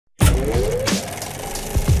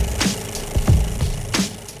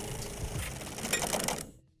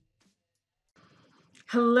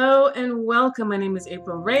Hello and welcome. My name is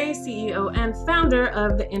April Ray, CEO and founder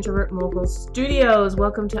of the Introvert Mogul Studios.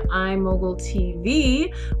 Welcome to iMogul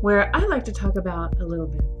TV, where I like to talk about a little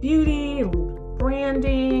bit of beauty, a little bit of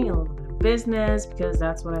branding, a little bit of business, because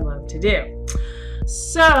that's what I love to do.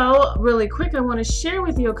 So really quick, I want to share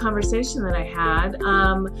with you a conversation that I had.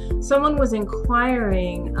 Someone was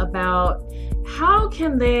inquiring about how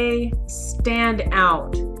can they stand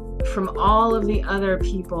out from all of the other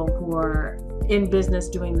people who are in business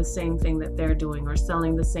doing the same thing that they're doing or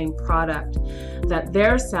selling the same product that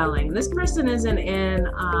they're selling. This person isn't in,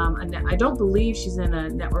 I don't believe she's in a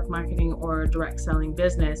network marketing or direct selling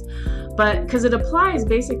business, but because it applies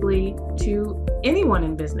basically to anyone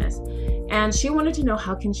in business. And she wanted to know,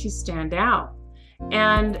 how can she stand out?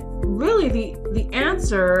 And really the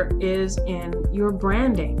answer is in your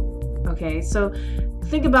branding. Okay, so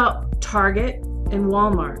think about Target and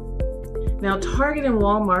Walmart. Now, Target and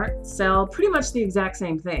Walmart sell pretty much the exact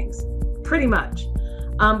same things, pretty much.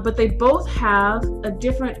 But they both have a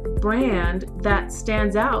different brand that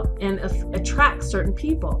stands out and attracts certain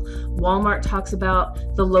people. Walmart talks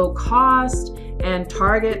about the low cost, and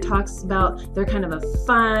Target talks about they're kind of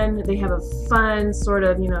they have a fun sort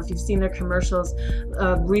of, if you've seen their commercials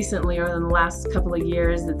recently or in the last couple of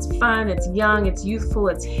years, it's fun, it's young, it's youthful,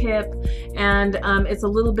 it's hip, and it's a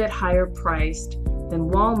little bit higher priced than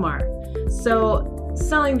Walmart. So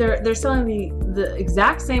they're selling the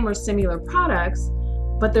exact same or similar products,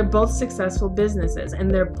 but they're both successful businesses, and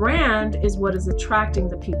their brand is what is attracting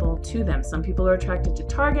the people to them. Some people are attracted to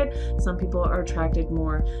Target, some people are attracted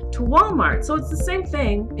more to Walmart. So it's the same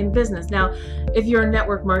thing in business. Now, if you're in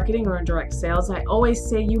network marketing or in direct sales, I always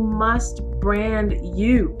say you must brand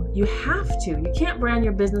you. You have to. You can't brand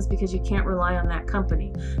your business because you can't rely on that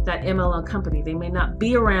company, that MLM company. They may not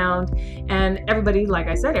be around, and everybody, like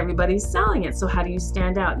I said, everybody's selling it. So how do you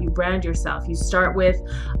stand out? You brand yourself. You start with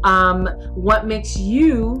what makes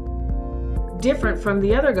you different from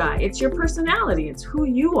the other guy. It's your personality. It's who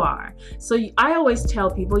you are. So I always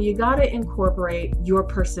tell people you got to incorporate your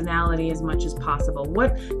personality as much as possible.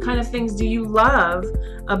 What kind of things do you love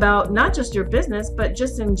about not just your business, but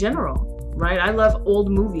just in general, right? I love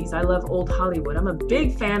old movies. I love old Hollywood. I'm a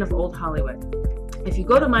big fan of old Hollywood. If you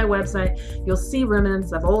go to my website, you'll see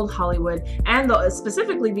remnants of old Hollywood, and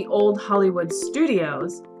specifically the old Hollywood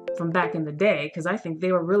studios from back in the day, because I think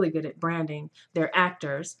they were really good at branding their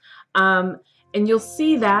actors. And you'll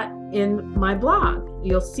see that in my blog.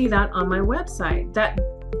 You'll see that on my website.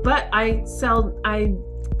 But I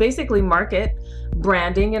basically market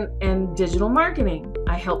branding and digital marketing.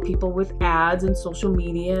 I help people with ads and social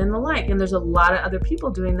media and the like. And there's a lot of other people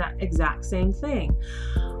doing that exact same thing.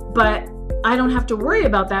 But I don't have to worry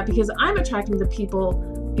about that because I'm attracting the people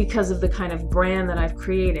because of the kind of brand that I've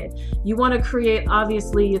created. You want to create,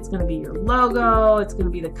 obviously, it's going to be your logo, it's going to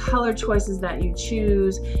be the color choices that you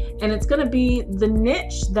choose, and it's going to be the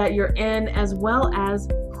niche that you're in, as well as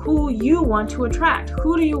who you want to attract.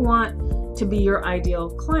 Who do you want to be your ideal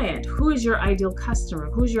client? Who is your ideal customer?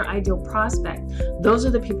 Who's your ideal prospect? Those are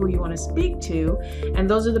the people you want to speak to, and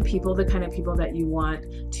those are the kind of people that you want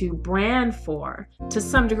to brand for to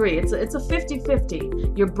some degree. It's a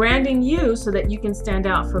 50-50. You're branding you so that you can stand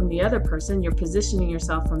out from the other person. You're positioning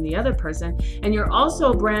yourself from the other person, and you're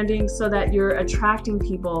also branding so that you're attracting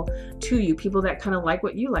people to you, people that kind of like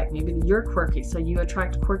what you like. Maybe you're quirky, so you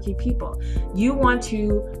attract quirky people. You want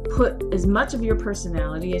to put as much of your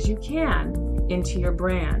personality as you can into your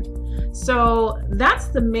brand. So that's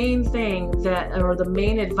the main thing or the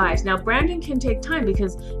main advice. Now, branding can take time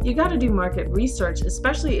because you got to do market research,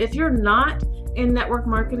 especially if you're not in network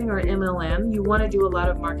marketing or MLM. You want to do a lot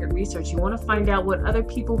of market research. You want to find out what other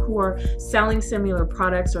people who are selling similar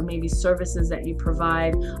products or maybe services that you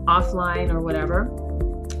provide offline or whatever,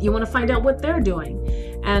 you want to find out what they're doing.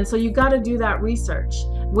 And so you got to do that research.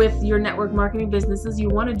 With your network marketing businesses, you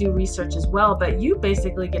want to do research as well, but you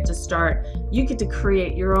basically get to start, you get to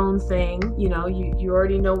create your own thing. You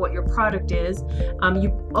already know what your product is.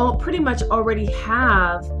 You pretty much already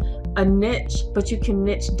have a niche, but you can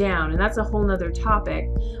niche down, and that's a whole nother topic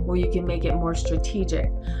where you can make it more strategic.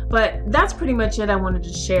 But that's pretty much it I wanted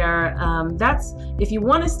to share. That's if you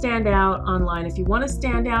want to stand out online, if you want to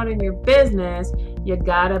stand out in your business, you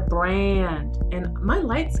gotta brand. And my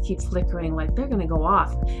lights keep flickering like they're gonna go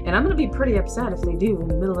off, and I'm gonna be pretty upset if they do in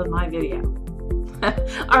the middle of my video.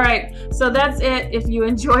 All right, so that's it. If you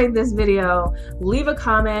enjoyed this video, leave a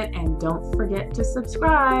comment and don't forget to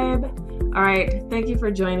subscribe. All right, thank you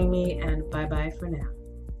for joining me, and bye-bye for now.